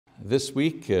This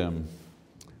week, when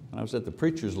I was at the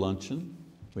Preacher's Luncheon,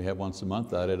 we have once a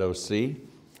month out at OC,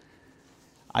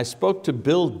 I spoke to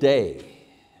Bill Day.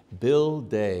 Bill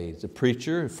Day is a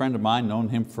preacher, a friend of mine, known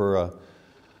him for a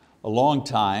long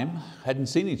time, hadn't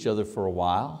seen each other for a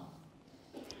while.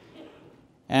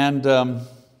 And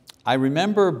I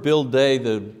remember Bill Day,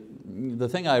 the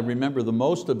thing I remember the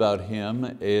most about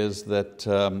him is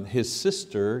that his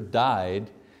sister died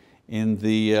in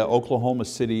the Oklahoma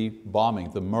City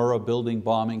bombing, the Murrah building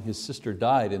bombing. His sister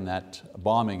died in that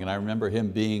bombing, and I remember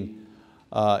him being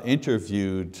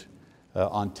interviewed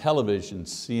on television,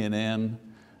 CNN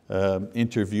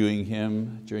interviewing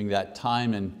him during that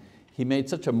time, and he made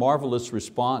such a marvelous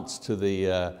response to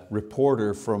the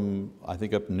reporter from, I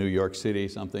think up in New York City,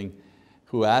 something,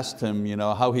 who asked him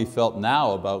how he felt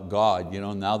now about God,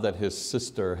 now that his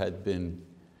sister had been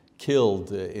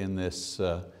killed in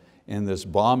this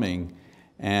bombing.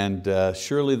 And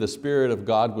surely the Spirit of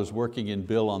God was working in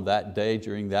Bill on that day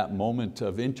during that moment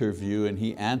of interview, and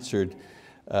he answered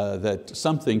that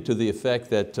something to the effect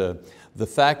that the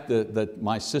fact that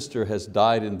my sister has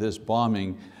died in this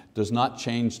bombing does not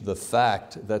change the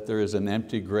fact that there is an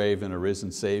empty grave and a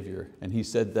risen Savior. And he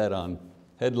said that on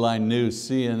headline news,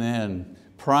 CNN,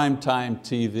 primetime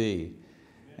TV.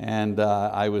 And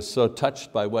I was so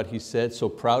touched by what he said, so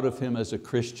proud of him as a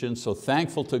Christian, so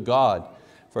thankful to God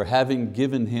for having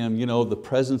given him the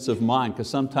presence of mind. Because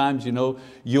sometimes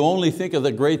you only think of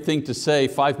the great thing to say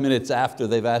 5 minutes after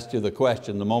they've asked you the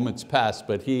question, the moment's passed,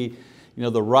 but he,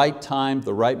 the right time,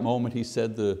 the right moment, he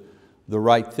said the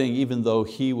right thing, even though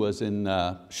he was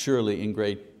surely in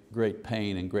great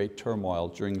pain and great turmoil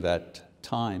during that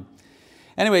time.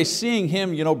 Anyway, seeing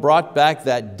him brought back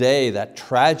that day, that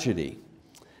tragedy.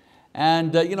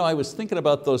 And I was thinking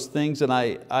about those things, and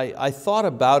I thought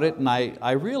about it, and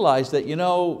I realized that you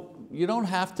don't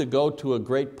have to go to a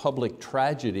great public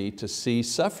tragedy to see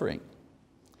suffering.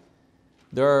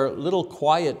 There are little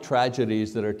quiet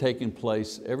tragedies that are taking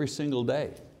place every single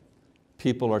day.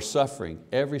 People are suffering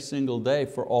every single day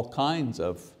for all kinds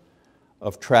of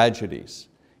tragedies.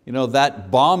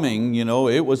 That bombing,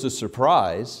 it was a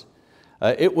surprise.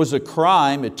 It was a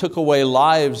crime. It took away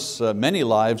lives, many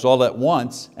lives all at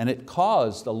once, and it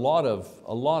caused a lot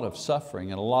of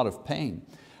suffering and a lot of pain.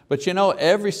 But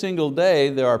every single day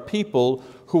there are people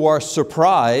who are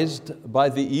surprised by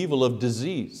the evil of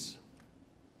disease.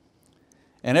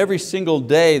 And every single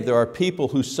day there are people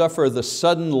who suffer the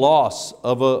sudden loss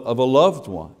of a loved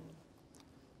one.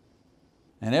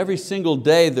 And every single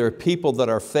day there are people that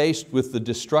are faced with the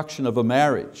destruction of a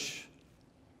marriage,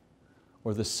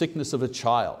 or the sickness of a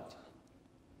child,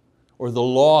 or the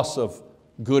loss of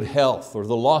good health, or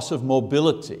the loss of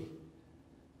mobility.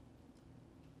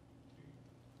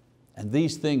 And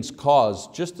these things cause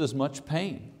just as much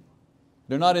pain.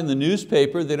 They're not in the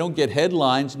newspaper, they don't get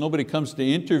headlines, nobody comes to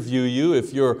interview you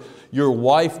if your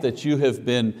wife that you have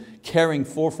been caring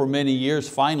for many years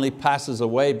finally passes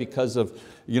away because of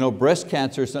breast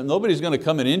cancer or something. Nobody's going to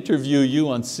come and interview you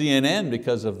on CNN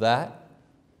because of that.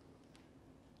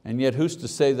 And yet who's to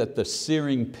say that the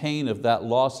searing pain of that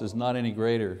loss is not any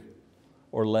greater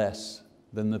or less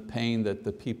than the pain that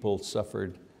the people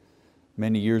suffered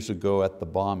many years ago at the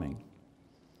bombing?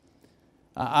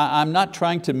 I'm not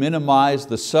trying to minimize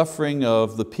the suffering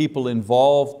of the people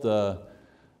involved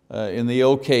in the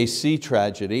OKC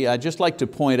tragedy. I'd just like to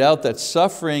point out that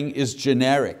suffering is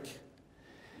generic,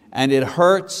 and it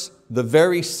hurts the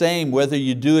very same whether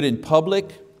you do it in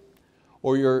public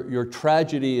or your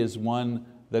tragedy is one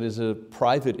that is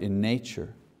private in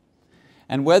nature.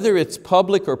 And whether it's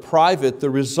public or private, the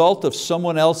result of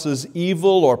someone else's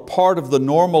evil or part of the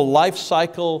normal life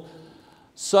cycle,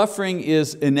 suffering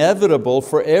is inevitable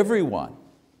for everyone.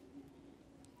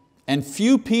 And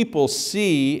few people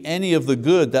see any of the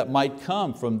good that might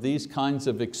come from these kinds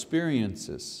of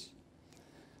experiences.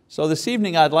 So this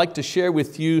evening I'd like to share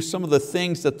with you some of the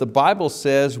things that the Bible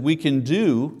says we can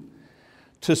do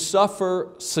to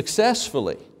suffer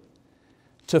successfully,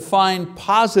 to find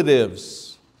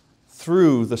positives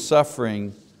through the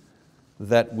suffering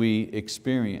that we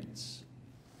experience.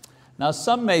 Now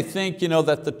some may think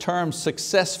that the term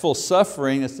successful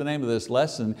suffering, that's the name of this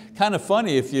lesson, kind of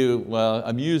funny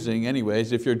amusing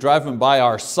anyways, if you're driving by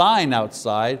our sign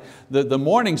outside, the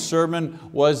morning sermon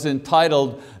was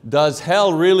entitled, "Does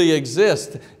Hell Really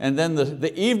Exist?" And then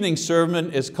the evening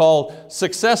sermon is called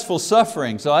Successful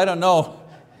Suffering. So I don't know,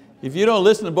 if you don't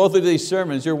listen to both of these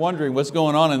sermons, you're wondering what's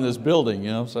going on in this building,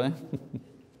 you know what I'm saying?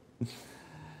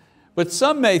 But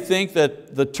some may think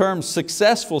that the term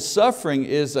successful suffering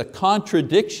is a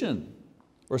contradiction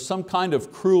or some kind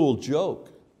of cruel joke.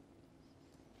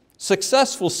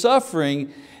 Successful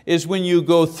suffering is when you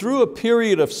go through a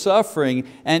period of suffering,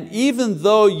 and even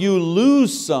though you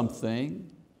lose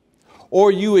something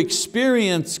or you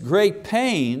experience great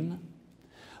pain,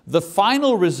 the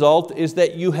final result is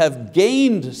that you have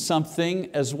gained something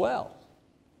as well.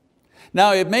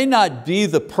 Now, it may not be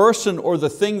the person or the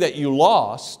thing that you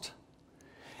lost.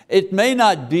 It may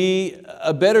not be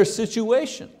a better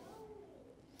situation.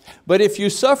 But if you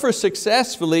suffer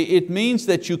successfully, it means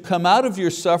that you come out of your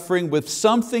suffering with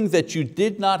something that you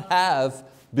did not have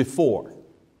before.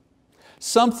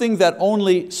 Something that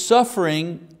only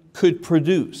suffering could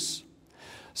produce.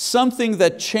 Something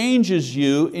that changes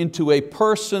you into a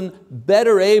person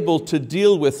better able to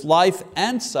deal with life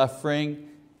and suffering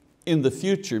in the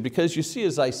future. Because you see,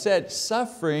 as I said,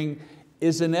 suffering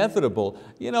is inevitable.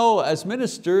 As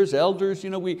ministers, elders,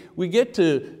 we get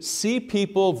to see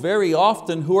people very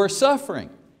often who are suffering.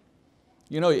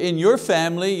 In your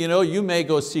family, you may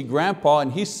go see grandpa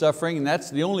and he's suffering, and that's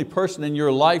the only person in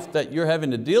your life that you're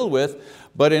having to deal with.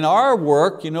 But in our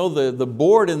work, the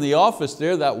board in the office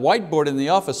there, that whiteboard in the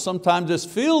office, sometimes is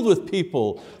filled with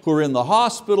people who are in the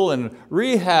hospital and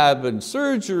rehab and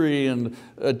surgery and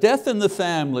death in the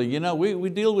family. We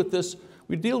deal with this.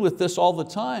 We deal with this all the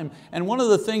time. And one of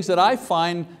the things that I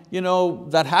find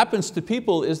that happens to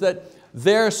people is that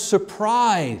they're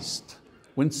surprised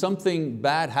when something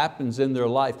bad happens in their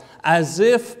life, as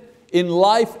if in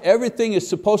life everything is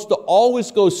supposed to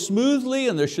always go smoothly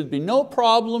and there should be no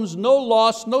problems, no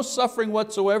loss, no suffering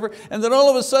whatsoever, and then all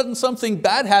of a sudden something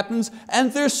bad happens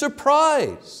and they're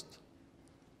surprised.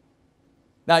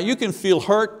 Now you can feel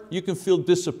hurt, you can feel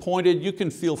disappointed, you can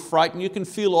feel frightened, you can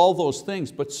feel all those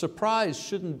things, but surprise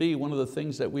shouldn't be one of the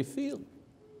things that we feel.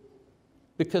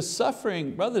 Because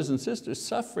suffering, brothers and sisters,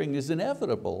 suffering is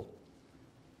inevitable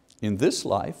in this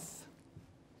life.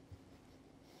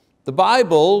 The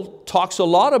Bible talks a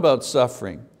lot about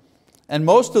suffering, and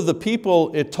most of the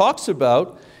people it talks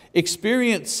about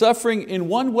experience suffering in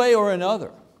one way or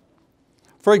another.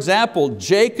 For example,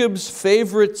 Jacob's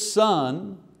favorite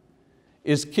son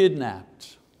is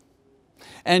kidnapped.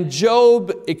 And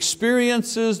Job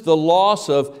experiences the loss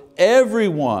of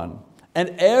everyone and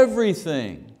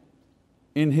everything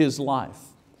in his life.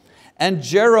 And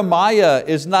Jeremiah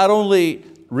is not only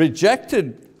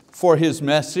rejected for his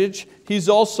message, he's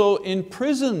also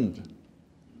imprisoned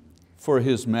for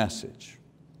his message.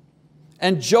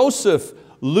 And Joseph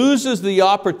loses the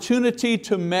opportunity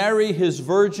to marry his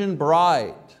virgin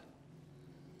bride.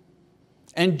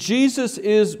 And Jesus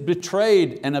is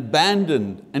betrayed and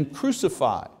abandoned and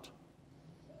crucified.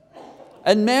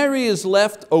 And Mary is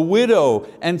left a widow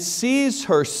and sees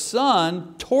her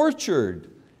son tortured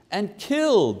and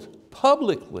killed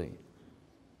publicly.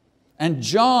 And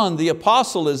John the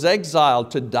apostle is exiled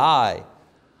to die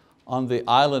on the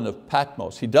island of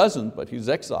Patmos. He doesn't, but he's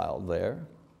exiled there.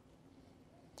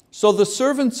 So the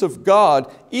servants of God,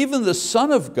 even the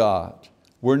Son of God,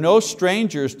 were no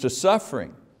strangers to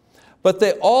suffering. But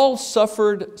they all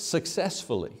suffered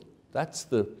successfully. That's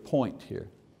the point here.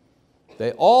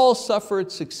 They all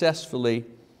suffered successfully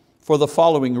for the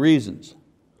following reasons.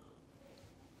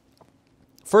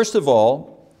 First of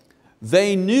all,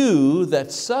 they knew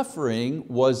that suffering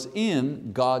was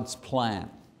in God's plan.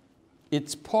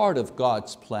 It's part of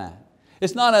God's plan.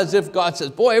 It's not as if God says,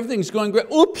 boy, everything's going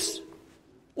great. Oops,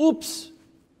 oops.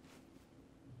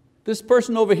 This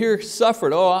person over here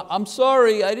suffered. Oh, I'm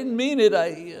sorry, I didn't mean it.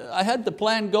 I had the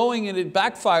plan going and it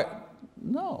backfired.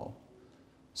 No,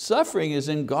 suffering is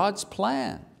in God's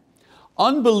plan.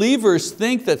 Unbelievers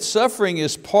think that suffering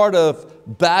is part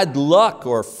of bad luck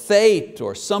or fate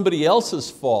or somebody else's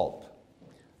fault.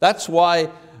 That's why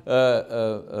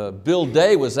Bill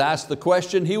Day was asked the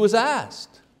question he was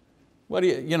asked. What do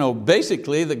you,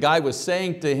 basically the guy was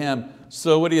saying to him,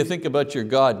 so what do you think about your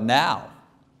God now?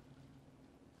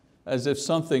 As if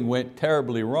something went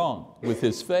terribly wrong with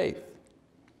his faith.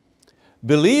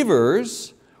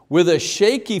 Believers with a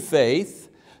shaky faith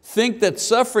think that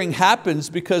suffering happens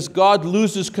because God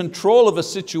loses control of a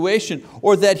situation,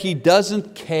 or that He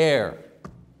doesn't care,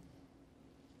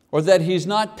 or that He's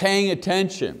not paying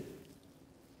attention.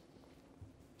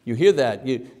 You hear that.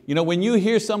 When you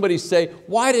hear somebody say,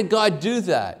 why did God do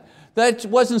that? That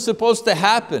wasn't supposed to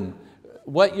happen.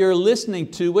 What you're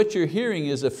listening to, what you're hearing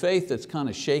is a faith that's kind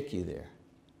of shaky there.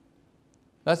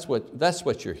 That's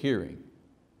what you're hearing.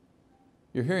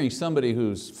 You're hearing somebody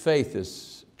whose faith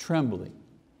is trembling.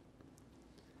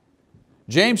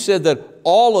 Jesus said that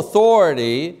all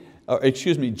authority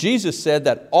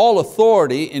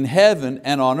in heaven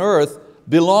and on earth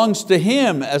belongs to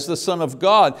Him as the Son of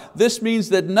God. This means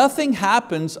that nothing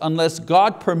happens unless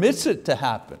God permits it to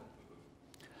happen.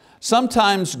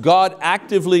 Sometimes God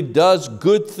actively does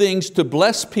good things to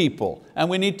bless people, and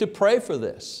we need to pray for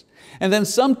this. And then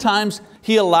sometimes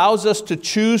He allows us to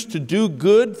choose to do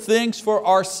good things for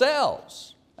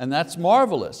ourselves, and that's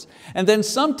marvelous. And then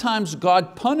sometimes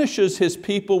God punishes His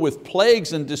people with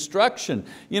plagues and destruction.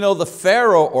 You know, the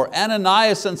Pharaoh or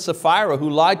Ananias and Sapphira who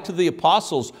lied to the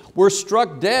apostles were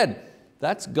struck dead.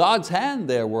 That's God's hand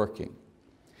there working.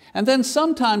 And then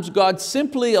sometimes God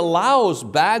simply allows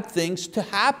bad things to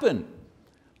happen.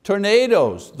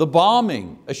 Tornadoes, the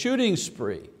bombing, a shooting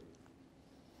spree.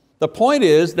 The point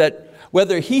is that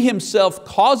whether He Himself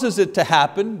causes it to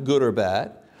happen, good or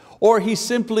bad, or He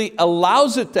simply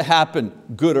allows it to happen,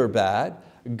 good or bad,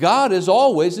 God is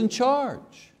always in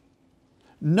charge.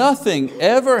 Nothing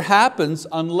ever happens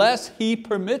unless He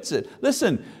permits it.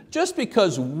 Listen, just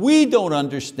because we don't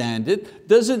understand it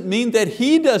doesn't mean that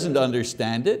He doesn't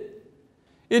understand it.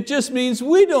 It just means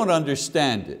we don't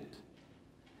understand it.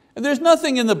 And there's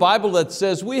nothing in the Bible that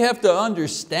says we have to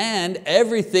understand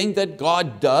everything that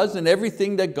God does and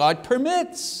everything that God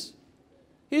permits.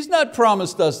 He's not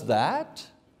promised us that.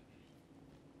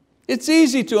 It's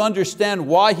easy to understand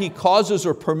why He causes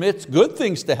or permits good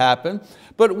things to happen,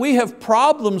 but we have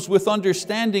problems with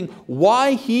understanding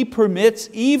why He permits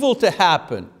evil to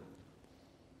happen.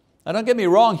 Now don't get me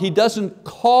wrong, He doesn't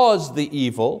cause the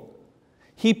evil.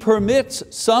 He permits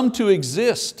some to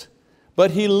exist,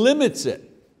 but He limits it.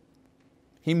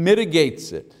 He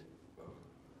mitigates it.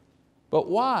 But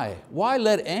why? Why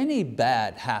let any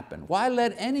bad happen? Why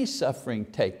let any suffering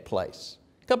take place?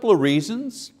 A couple of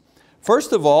reasons.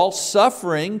 First of all,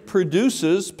 suffering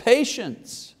produces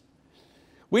patience.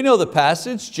 We know the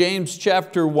passage, James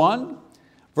chapter 1,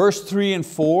 verse 3 and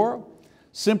 4,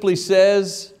 simply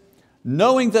says,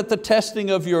 knowing that the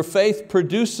testing of your faith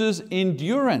produces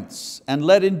endurance, and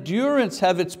let endurance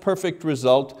have its perfect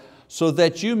result, so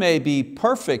that you may be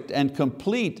perfect and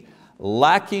complete,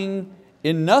 lacking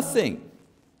in nothing.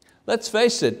 Let's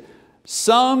face it,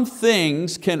 some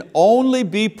things can only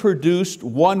be produced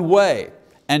one way,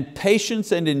 and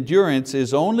patience and endurance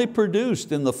is only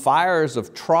produced in the fires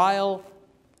of trial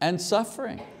and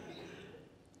suffering.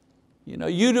 You know,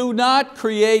 you do not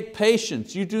create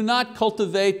patience, you do not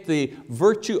cultivate the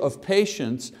virtue of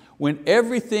patience when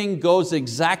everything goes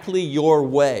exactly your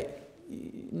way.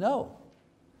 No.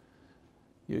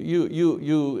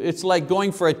 It's like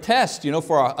going for a test,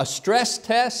 for a stress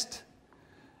test.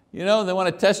 They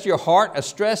want to test your heart, a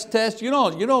stress test. You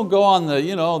don't go on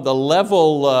the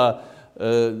level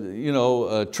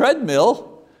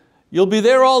treadmill. You'll be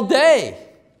there all day.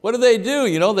 What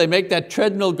do? They make that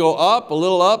treadmill go up, a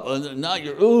little up, and now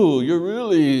you're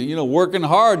really working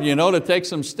hard to take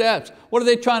some steps. What are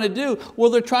they trying to do?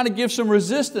 Well, they're trying to give some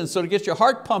resistance so to get your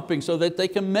heart pumping so that they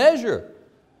can measure.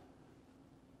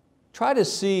 Try to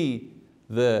see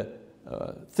the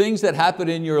things that happen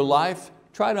in your life.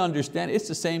 Try to understand, it's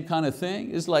the same kind of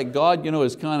thing. It's like God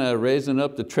is kind of raising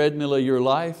up the treadmill of your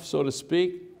life, so to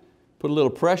speak. Put a little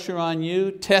pressure on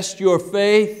you, test your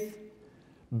faith,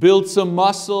 build some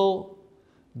muscle,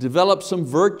 develop some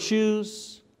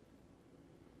virtues.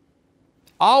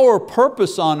 Our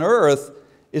purpose on earth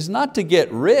is not to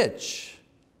get rich,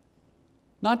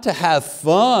 not to have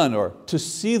fun or to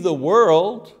see the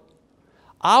world.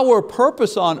 Our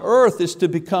purpose on earth is to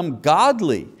become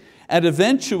godly and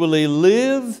eventually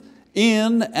live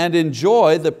in and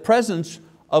enjoy the presence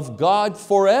of God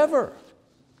forever.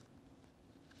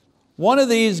 One of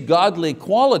these godly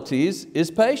qualities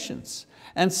is patience,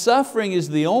 and suffering is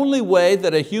the only way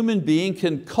that a human being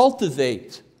can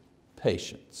cultivate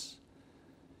patience.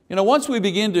 Once we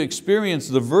begin to experience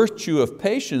the virtue of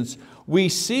patience, we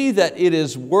see that it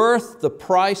is worth the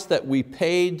price that we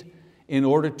paid in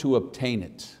order to obtain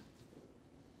it.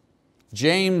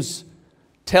 James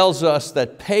tells us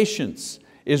that patience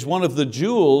is one of the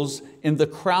jewels in the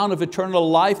crown of eternal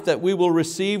life that we will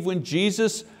receive when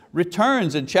Jesus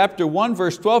returns. In chapter 1,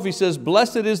 verse 12, he says,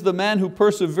 blessed is the man who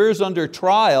perseveres under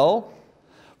trial,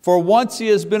 for once he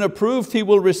has been approved, he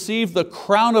will receive the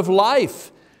crown of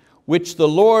life, which the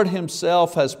Lord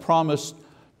Himself has promised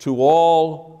to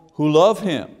all who love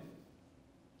Him.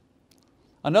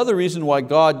 Another reason why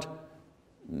God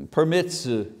permits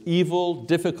evil,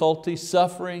 difficulty,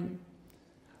 suffering.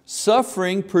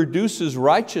 Suffering produces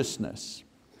righteousness.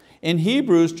 In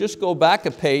Hebrews, just go back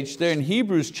a page there, in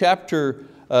Hebrews chapter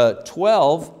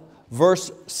 12,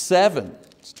 verse 7.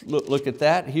 Look at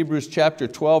that, Hebrews chapter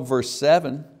 12, verse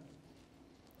 7.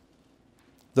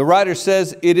 The writer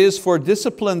says, it is for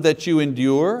discipline that you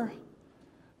endure.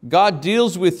 God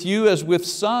deals with you as with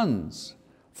sons.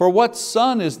 For what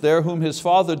son is there whom his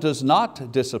father does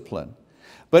not discipline?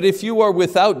 But if you are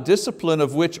without discipline,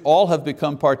 of which all have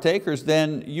become partakers,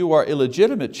 then you are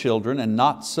illegitimate children and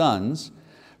not sons.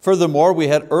 Furthermore, we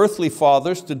had earthly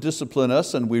fathers to discipline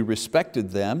us, and we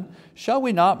respected them. Shall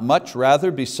we not much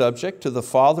rather be subject to the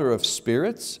Father of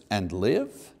spirits and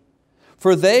live?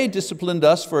 For they disciplined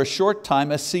us for a short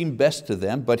time as seemed best to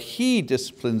them, but He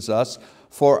disciplines us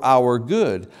for our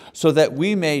good, so that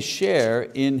we may share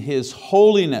in His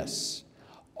holiness.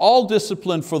 All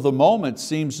discipline for the moment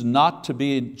seems not to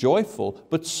be joyful,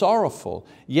 but sorrowful.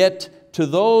 Yet to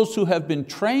those who have been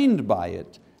trained by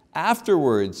it,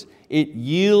 afterwards it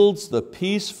yields the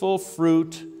peaceful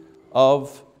fruit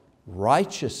of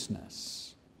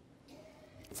righteousness.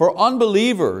 For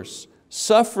unbelievers,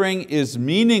 suffering is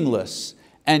meaningless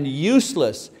and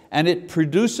useless, and it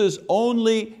produces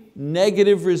only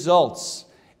negative results.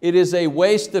 It is a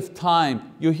waste of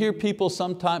time. You hear people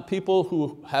sometimes, people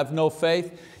who have no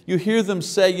faith, you hear them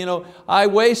say, I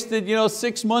wasted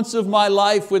 6 months of my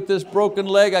life with this broken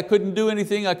leg. I couldn't do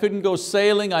anything. I couldn't go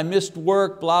sailing. I missed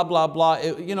work, blah, blah, blah.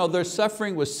 Their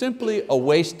suffering was simply a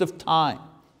waste of time.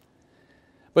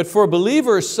 But for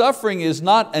believers, suffering is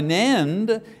not an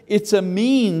end. It's a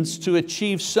means to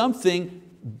achieve something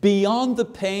beyond the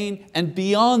pain and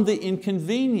beyond the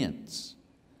inconvenience.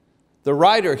 The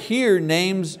writer here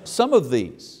names some of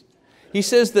these. He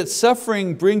says that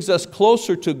suffering brings us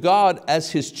closer to God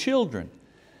as His children.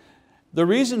 The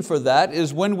reason for that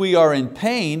is when we are in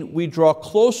pain, we draw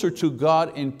closer to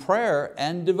God in prayer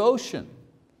and devotion.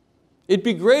 It'd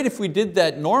be great if we did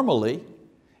that normally,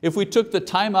 if we took the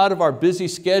time out of our busy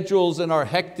schedules and our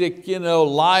hectic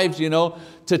lives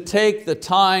to take the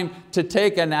time to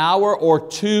take an hour or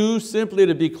two simply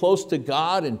to be close to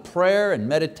God in prayer and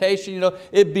meditation.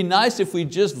 It'd be nice if we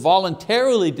just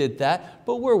voluntarily did that,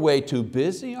 but we're way too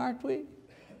busy, aren't we?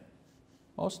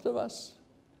 Most of us.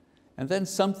 And then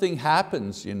something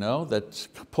happens that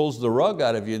pulls the rug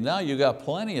out of you. Now you got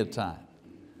plenty of time.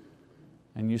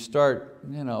 And you start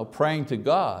praying to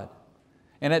God.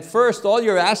 And at first, all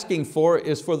you're asking for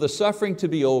is for the suffering to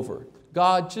be over.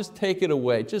 God, just take it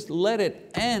away. Just let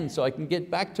it end so I can get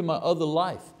back to my other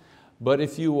life. But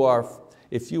if you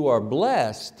are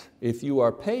blessed, if you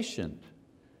are patient,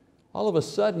 all of a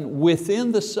sudden,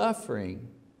 within the suffering,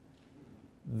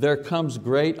 there comes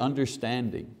great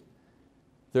understanding.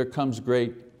 There comes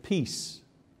great peace.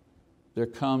 There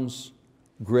comes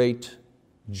great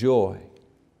joy.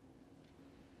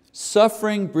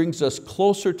 Suffering brings us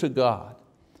closer to God.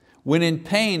 When in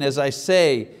pain, as I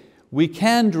say, we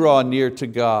can draw near to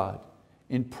God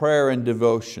in prayer and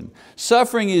devotion.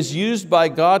 Suffering is used by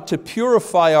God to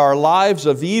purify our lives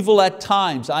of evil at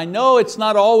times. I know it's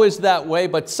not always that way,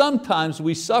 but sometimes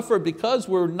we suffer because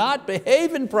we're not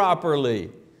behaving properly.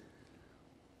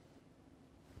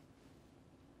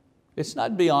 It's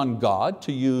not beyond God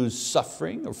to use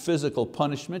suffering or physical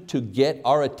punishment to get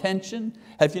our attention.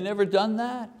 Have you never done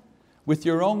that? With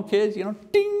your own kids,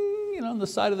 ding, on the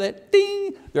side of that,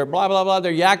 ding, they're blah, blah, blah,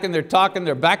 they're yakking, they're talking,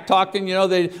 they're back talking,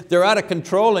 they're out of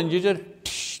control, and you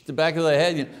just, the back of the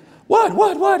head, what?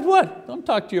 Don't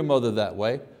talk to your mother that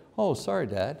way. Oh, sorry,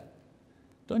 Dad.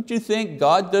 Don't you think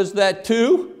God does that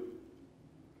too?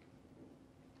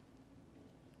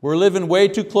 We're living way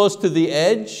too close to the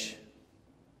edge.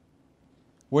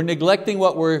 We're neglecting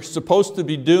what we're supposed to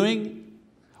be doing.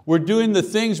 We're doing the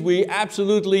things we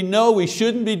absolutely know we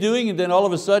shouldn't be doing, and then all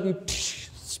of a sudden,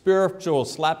 spiritual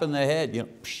slap in the head.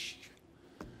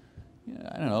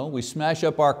 I don't know, we smash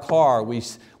up our car,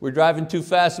 we're driving too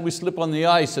fast and we slip on the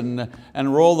ice and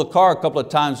roll the car a couple of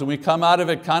times, and we come out of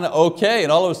it kind of okay,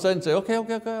 and all of a sudden say, okay.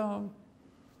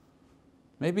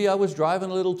 Maybe I was driving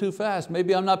a little too fast.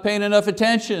 Maybe I'm not paying enough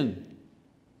attention.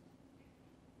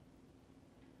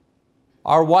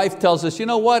 Our wife tells us, you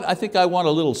know what, I think I want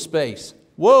a little space.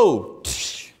 Whoa.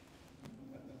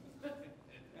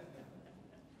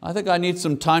 I think I need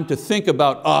some time to think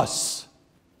about us.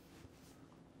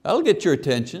 That'll get your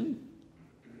attention.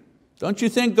 Don't you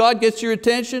think God gets your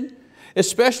attention?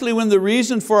 Especially when the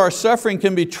reason for our suffering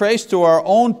can be traced to our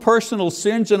own personal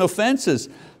sins and offenses.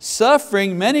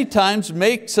 Suffering many times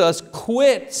makes us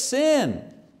quit sin.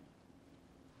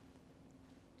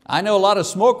 I know a lot of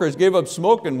smokers gave up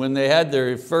smoking when they had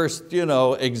their first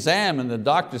exam, and the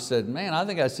doctor said, man, I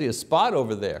think I see a spot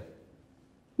over there.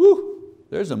 Woo,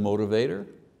 there's a motivator.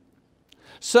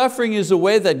 Suffering is a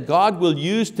way that God will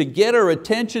use to get our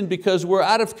attention because we're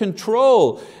out of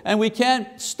control and we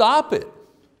can't stop it.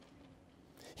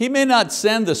 He may not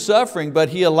send the suffering, but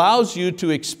He allows you to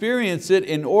experience it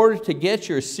in order to get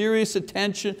your serious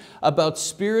attention about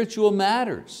spiritual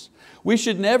matters. We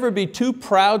should never be too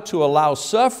proud to allow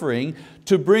suffering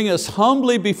to bring us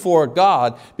humbly before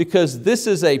God, because this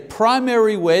is a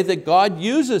primary way that God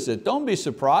uses it. Don't be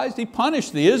surprised. He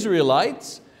punished the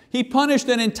Israelites. He punished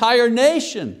an entire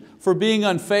nation for being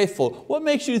unfaithful. What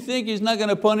makes you think He's not going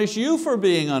to punish you for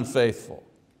being unfaithful?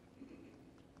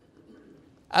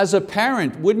 As a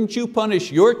parent, wouldn't you punish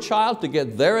your child to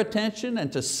get their attention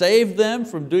and to save them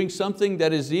from doing something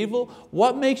that is evil?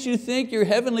 What makes you think your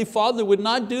Heavenly Father would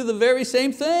not do the very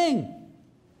same thing?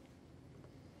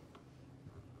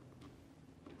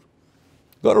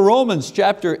 Go to Romans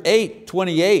chapter 8,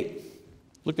 28.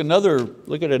 Look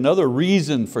at another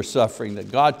reason for suffering,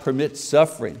 that God permits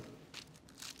suffering.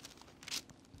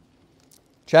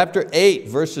 Chapter 8,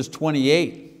 verses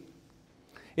 28.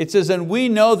 It says, and we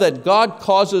know that God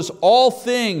causes all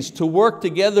things to work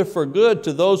together for good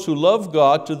to those who love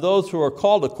God, to those who are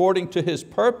called according to His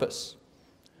purpose.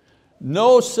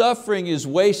 No suffering is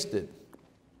wasted.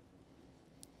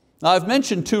 Now I've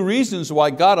mentioned two reasons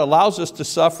why God allows us to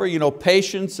suffer,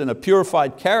 patience and a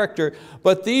purified character,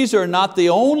 but these are not the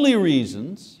only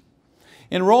reasons.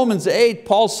 In Romans 8,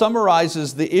 Paul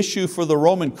summarizes the issue for the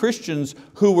Roman Christians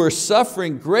who were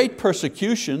suffering great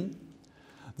persecution.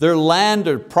 Their land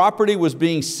or property was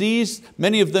being seized.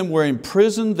 Many of them were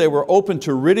imprisoned. They were open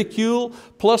to ridicule,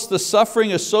 plus the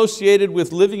suffering associated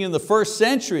with living in the first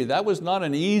century. That was not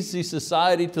an easy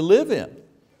society to live in.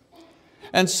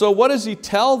 And so what does he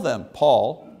tell them,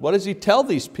 Paul? What does he tell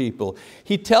these people?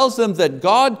 He tells them that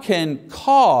God can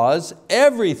cause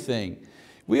everything.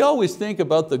 We always think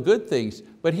about the good things,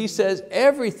 but he says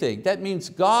everything. That means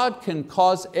God can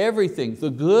cause everything, the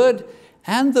good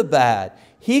and the bad.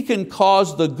 He can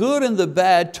cause the good and the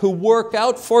bad to work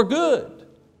out for good.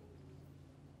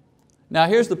 Now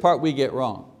here's the part we get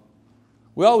wrong.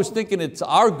 We're always thinking it's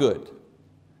our good.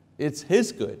 It's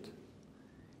His good.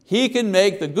 He can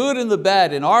make the good and the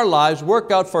bad in our lives work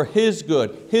out for His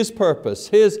good, His purpose.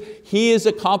 He is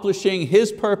accomplishing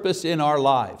His purpose in our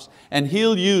lives, and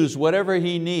He'll use whatever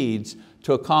He needs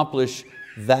to accomplish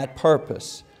that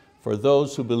purpose for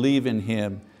those who believe in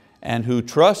Him and who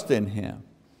trust in Him.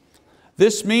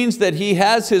 This means that He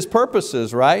has His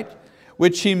purposes, right?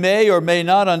 Which we may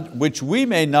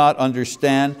not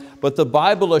understand, but the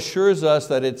Bible assures us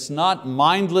that it's not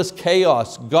mindless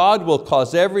chaos. God will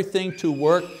cause everything to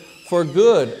work for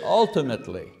good,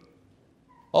 ultimately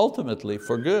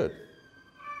for good.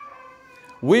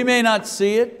 We may not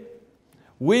see it.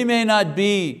 We may not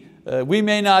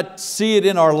see it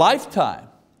in our lifetime,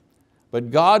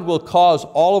 but God will cause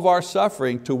all of our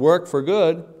suffering to work for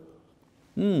good.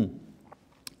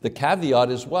 The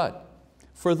caveat is what?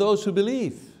 For those who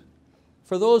believe,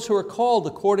 for those who are called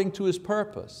according to His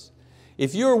purpose.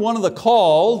 If you're one of the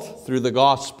called through the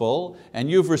gospel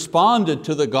and you've responded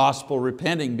to the gospel,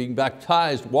 repenting, being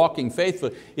baptized, walking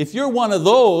faithfully, if you're one of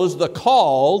those, the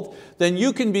called, then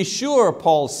you can be sure,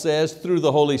 Paul says, through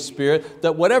the Holy Spirit,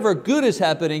 that whatever good is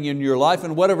happening in your life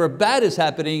and whatever bad is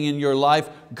happening in your life,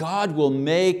 God will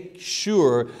make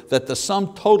sure that the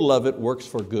sum total of it works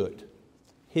for good,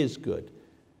 His good.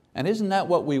 And isn't that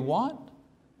what we want?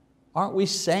 Aren't we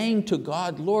saying to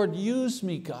God, Lord, use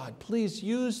me, God, please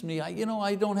use me.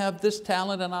 I don't have this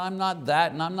talent and I'm not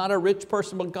that and I'm not a rich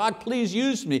person, but God, please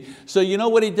use me. So you know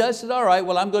what He does? He says, all right,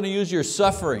 well, I'm going to use your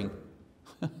suffering.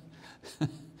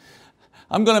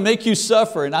 I'm going to make you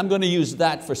suffer and I'm going to use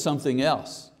that for something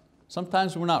else.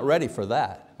 Sometimes we're not ready for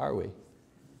that, are we?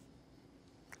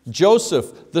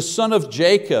 Joseph, the son of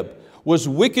Jacob, was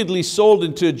wickedly sold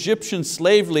into Egyptian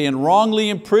slavery and wrongly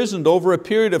imprisoned over a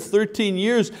period of 13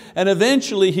 years. And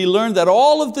eventually he learned that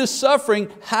all of this suffering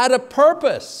had a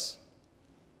purpose.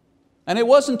 And it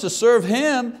wasn't to serve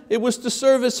him, it was to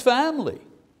serve his family.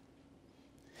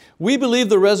 We believe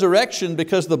the resurrection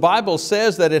because the Bible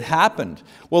says that it happened.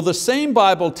 Well, the same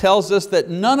Bible tells us that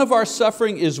none of our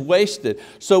suffering is wasted.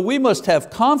 So we must have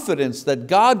confidence that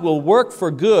God will work for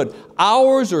good,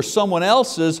 ours or someone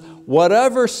else's,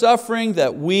 whatever suffering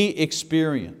that we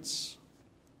experience.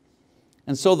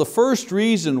 And so the first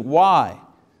reason why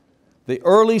the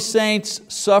early saints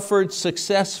suffered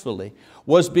successfully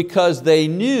was because they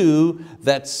knew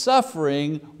that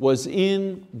suffering was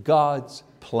in God's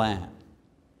plan.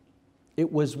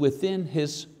 It was within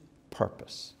His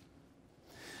purpose.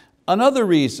 Another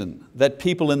reason that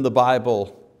people in the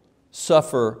Bible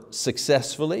suffer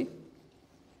successfully,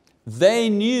 they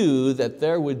knew that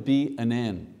there would be an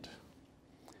end.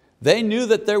 They knew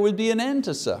that there would be an end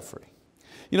to suffering.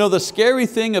 The scary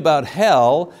thing about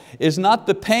hell is not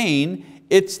the pain,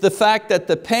 it's the fact that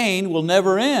the pain will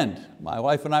never end. My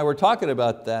wife and I were talking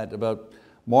about that, about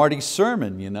Marty's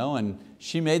sermon, and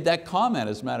she made that comment,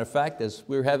 as a matter of fact, as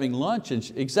we were having lunch,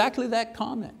 and exactly that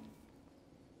comment.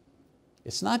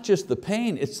 It's not just the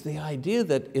pain, it's the idea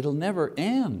that it'll never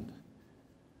end.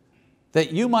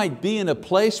 That you might be in a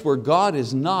place where God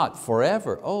is not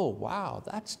forever. Oh, wow,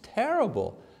 that's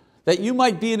terrible. That you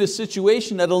might be in a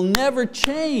situation that'll never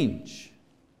change.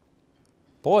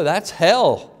 Boy, that's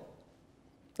hell.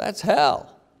 That's hell.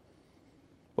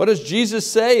 What does Jesus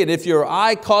say? And if your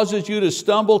eye causes you to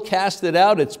stumble, cast it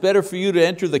out. It's better for you to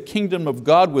enter the kingdom of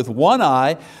God with one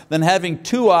eye than having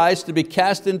two eyes to be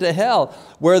cast into hell,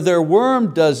 where their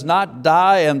worm does not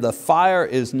die and the fire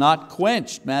is not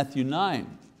quenched. Matthew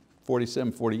 9,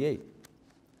 47, 48.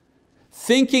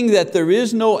 Thinking that there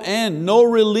is no end, no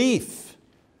relief.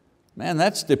 Man,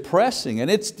 that's depressing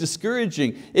and it's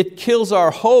discouraging. It kills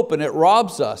our hope and it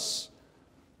robs us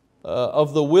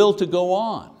of the will to go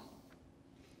on.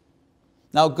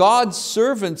 Now God's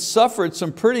servants suffered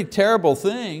some pretty terrible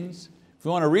things. If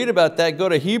you want to read about that, go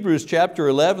to Hebrews chapter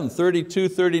 11, 32,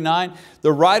 39.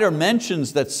 The writer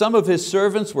mentions that some of his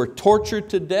servants were tortured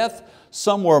to death,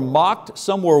 some were mocked,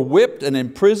 some were whipped and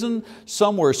imprisoned,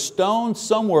 some were stoned,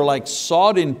 some were like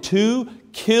sawed in two,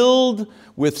 killed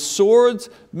with swords.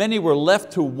 Many were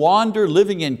left to wander,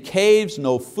 living in caves,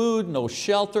 no food, no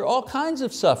shelter, all kinds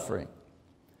of suffering.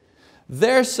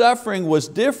 Their suffering was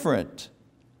different.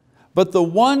 But the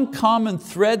one common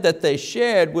thread that they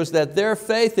shared was that their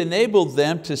faith enabled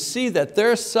them to see that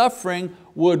their suffering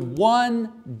would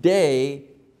one day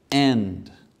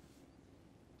end.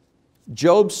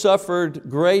 Job suffered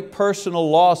great personal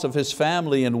loss of his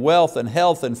family and wealth and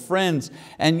health and friends,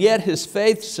 and yet his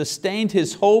faith sustained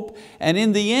his hope, and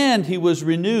in the end he was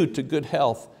renewed to good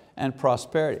health and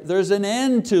prosperity. There's an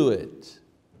end to it.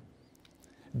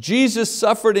 Jesus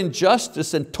suffered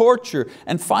injustice and torture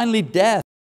and finally death.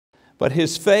 But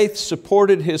his faith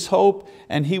supported his hope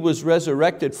and he was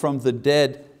resurrected from the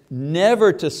dead,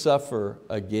 never to suffer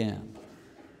again.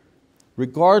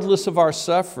 Regardless of our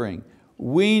suffering,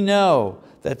 we know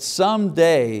that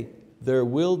someday there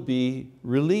will be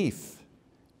relief,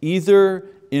 either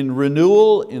in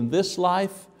renewal in this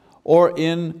life or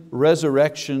in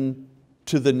resurrection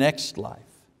to the next life.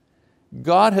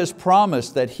 God has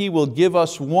promised that He will give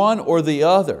us one or the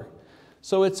other,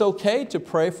 so it's okay to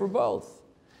pray for both.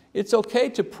 It's okay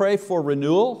to pray for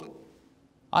renewal.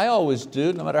 I always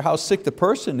do, no matter how sick the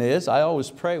person is, I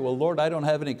always pray, well, Lord, I don't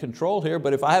have any control here,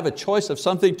 but if I have a choice of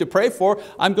something to pray for,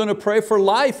 I'm going to pray for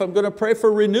life, I'm going to pray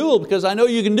for renewal because I know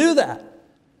you can do that.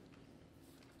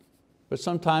 But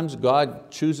sometimes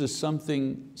God chooses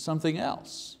something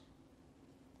else.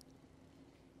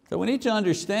 So we need to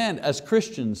understand, as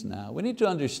Christians now, we need to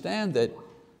understand that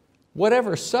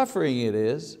whatever suffering it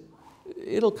is,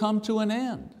 it'll come to an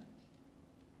end.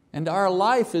 And our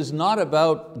life is not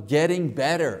about getting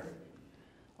better.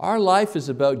 Our life is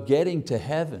about getting to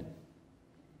heaven.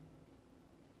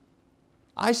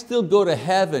 I still go to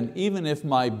heaven even if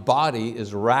my body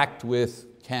is racked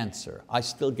with cancer. I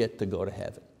still get to go to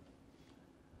heaven.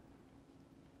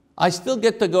 I still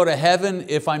get to go to heaven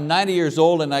if I'm 90 years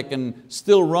old and I can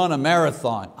still run a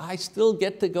marathon. I still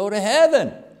get to go to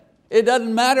heaven. It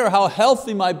doesn't matter how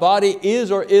healthy my body is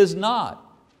or is not.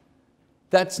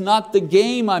 That's not the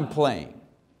game I'm playing.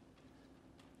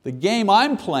 The game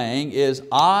I'm playing is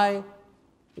I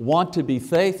want to be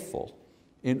faithful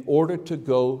in order to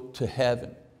go to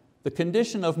heaven. The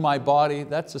condition of my body,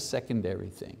 that's a secondary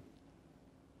thing.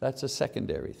 That's a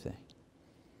secondary thing.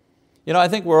 You know, I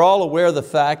think we're all aware of the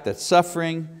fact that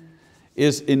suffering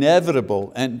is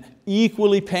inevitable and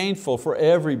equally painful for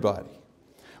everybody.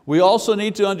 We also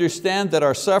need to understand that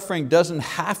our suffering doesn't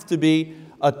have to be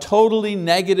a totally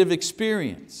negative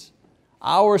experience.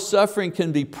 Our suffering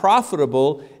can be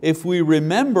profitable if we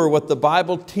remember what the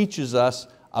Bible teaches us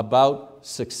about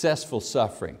successful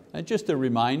suffering. And just a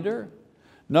reminder,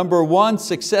 number one,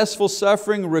 successful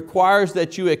suffering requires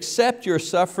that you accept your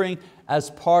suffering as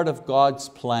part of God's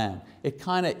plan. It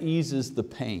kind of eases the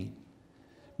pain.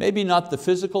 Maybe not the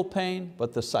physical pain,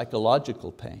 but the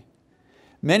psychological pain.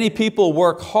 Many people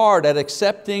work hard at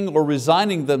accepting or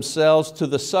resigning themselves to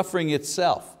the suffering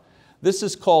itself. This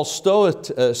is called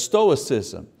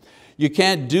stoicism. You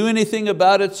can't do anything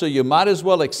about it, so you might as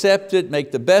well accept it,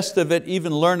 make the best of it,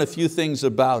 even learn a few things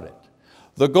about it.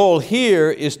 The goal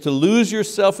here is to lose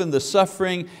yourself in the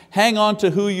suffering, hang on to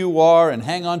who you are, and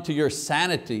hang on to your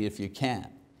sanity if you can.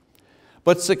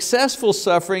 But successful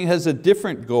suffering has a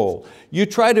different goal. You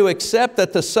try to accept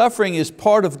that the suffering is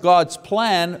part of God's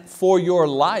plan for your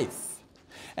life.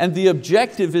 And the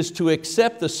objective is to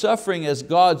accept the suffering as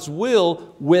God's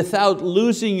will without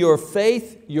losing your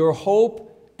faith, your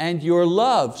hope, and your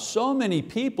love. So many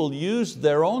people use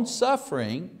their own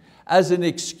suffering as an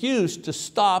excuse to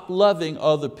stop loving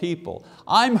other people.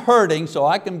 I'm hurting so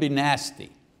I can be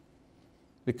nasty.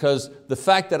 Because the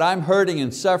fact that I'm hurting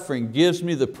and suffering gives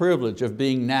me the privilege of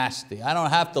being nasty. I don't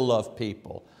have to love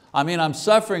people. I mean, I'm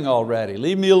suffering already,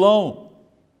 leave me alone.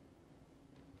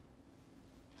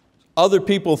 Other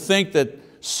people think that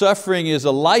suffering is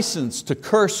a license to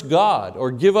curse God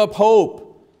or give up hope.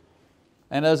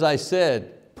 And as I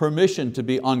said, permission to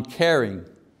be uncaring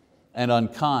and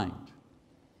unkind.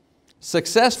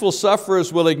 Successful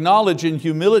sufferers will acknowledge in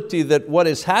humility that what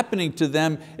is happening to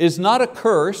them is not a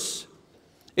curse.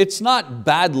 It's not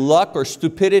bad luck or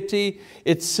stupidity.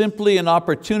 It's simply an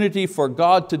opportunity for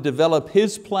God to develop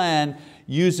His plan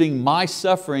using my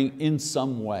suffering in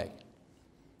some way.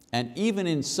 And even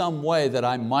in some way that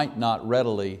I might not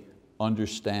readily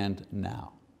understand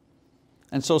now.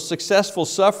 And so successful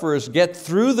sufferers get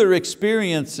through their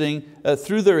experience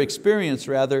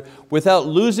without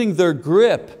losing their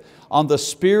grip on the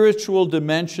spiritual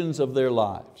dimensions of their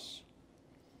lives.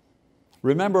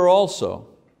 Remember also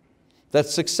that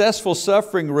successful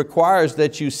suffering requires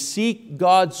that you seek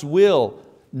God's will,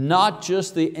 not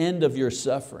just the end of your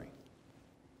suffering.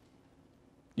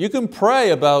 You can pray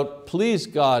about, please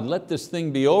God, let this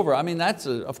thing be over. I mean,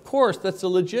 of course, that's a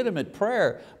legitimate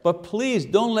prayer, but please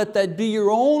don't let that be your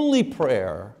only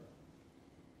prayer.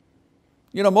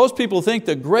 You know, most people think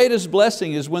the greatest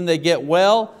blessing is when they get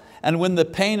well and when the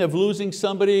pain of losing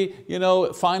somebody,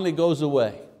 finally goes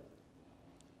away.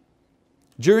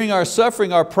 During our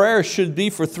suffering, our prayers should be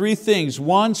for three things.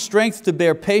 One, strength to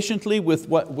bear patiently with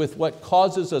what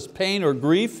causes us pain or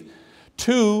grief.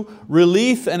 Two,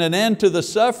 relief and an end to the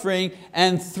suffering.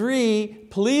 And three,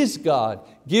 please God,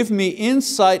 give me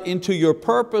insight into your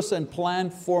purpose and plan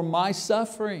for my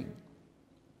suffering.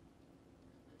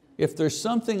 If there's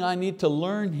something I need to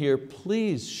learn here,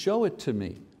 please show it to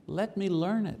me. Let me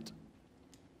learn it.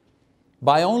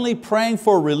 By only praying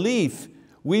for relief,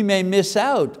 we may miss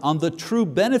out on the true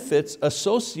benefits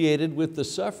associated with the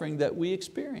suffering that we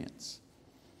experience.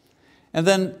 And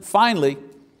then finally,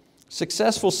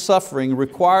 successful suffering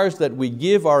requires that we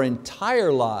give our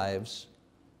entire lives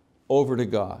over to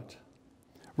God.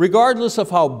 Regardless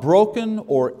of how broken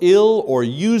or ill or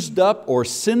used up or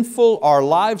sinful our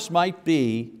lives might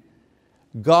be,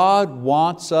 God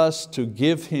wants us to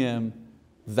give Him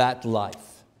that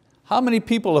life. How many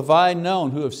people have I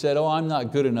known who have said, oh, I'm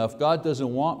not good enough, God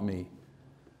doesn't want me?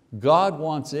 God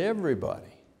wants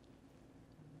everybody.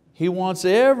 He wants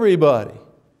everybody.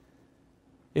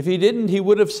 If He didn't, He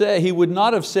would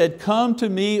not have said, come to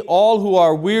me all who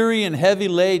are weary and heavy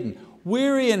laden.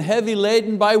 Weary and heavy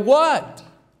laden by what?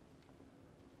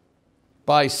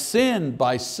 By sin,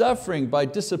 by suffering, by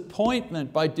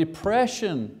disappointment, by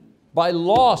depression, by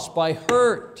loss, by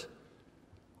hurt.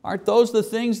 Aren't those the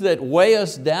things that weigh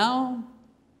us down?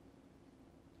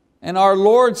 And our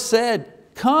Lord said,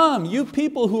 come, you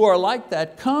people who are like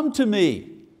that, come to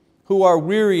me, who are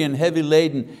weary and heavy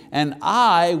laden, and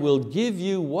I will give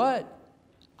you what?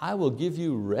 I will give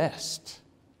you rest.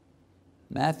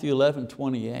 Matthew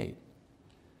 11:28.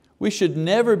 We should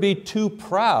never be too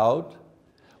proud.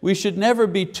 We should never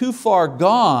be too far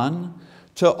gone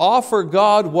to offer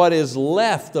God what is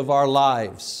left of our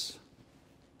lives.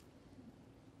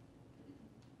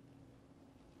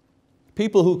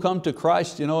 People who come to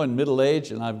Christ in middle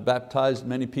age, and I've baptized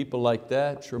many people like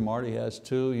that, sure Marty has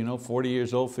too, 40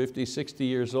 years old, 50, 60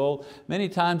 years old. Many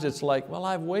times it's like, well,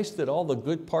 I've wasted all the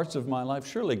good parts of my life.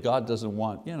 Surely God doesn't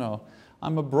want,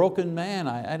 I'm a broken man.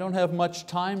 I don't have much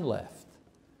time left.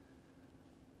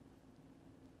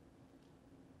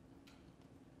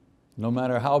 No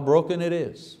matter how broken it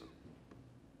is,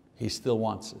 He still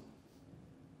wants it.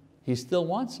 He still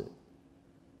wants it,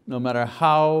 no matter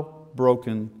how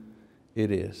broken it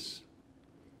is.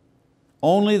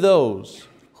 Only those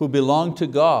who belong to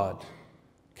God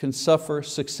can suffer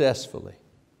successfully.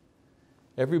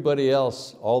 Everybody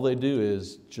else, all they do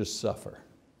is just suffer.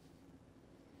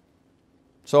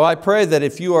 So I pray that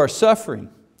if you are suffering,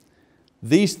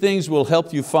 these things will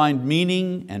help you find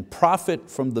meaning and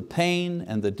profit from the pain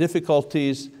and the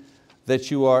difficulties that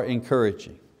you are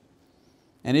encouraging.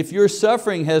 And if your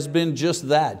suffering has been just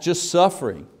that, just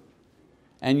suffering,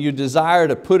 and you desire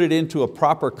to put it into a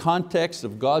proper context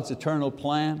of God's eternal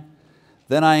plan,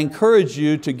 then I encourage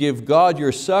you to give God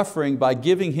your suffering by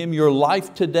giving Him your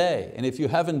life today. And if you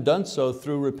haven't done so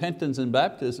through repentance and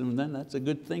baptism, then that's a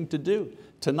good thing to do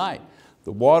tonight.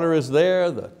 The water is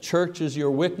there, the church is your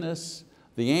witness,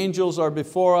 the angels are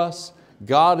before us,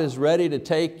 God is ready to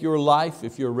take your life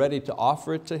if you're ready to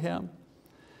offer it to Him.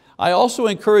 I also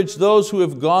encourage those who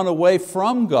have gone away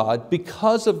from God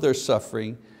because of their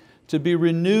suffering to be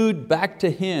renewed back to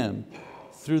Him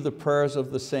through the prayers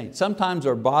of the saints. Sometimes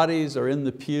our bodies are in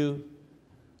the pew,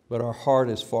 but our heart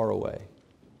is far away.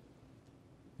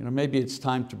 Maybe it's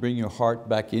time to bring your heart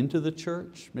back into the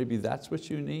church. Maybe that's what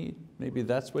you need. Maybe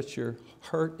that's what your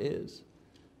hurt is.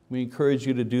 We encourage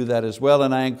you to do that as well.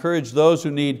 And I encourage those who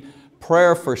need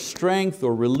prayer for strength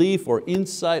or relief or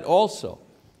insight also.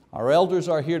 Our elders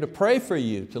are here to pray for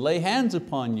you, to lay hands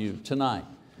upon you tonight.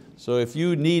 So if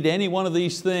you need any one of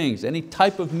these things, any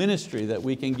type of ministry that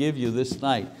we can give you this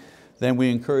night, then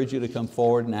we encourage you to come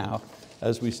forward now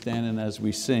as we stand and as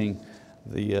we sing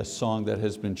the song that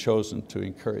has been chosen to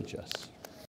encourage us.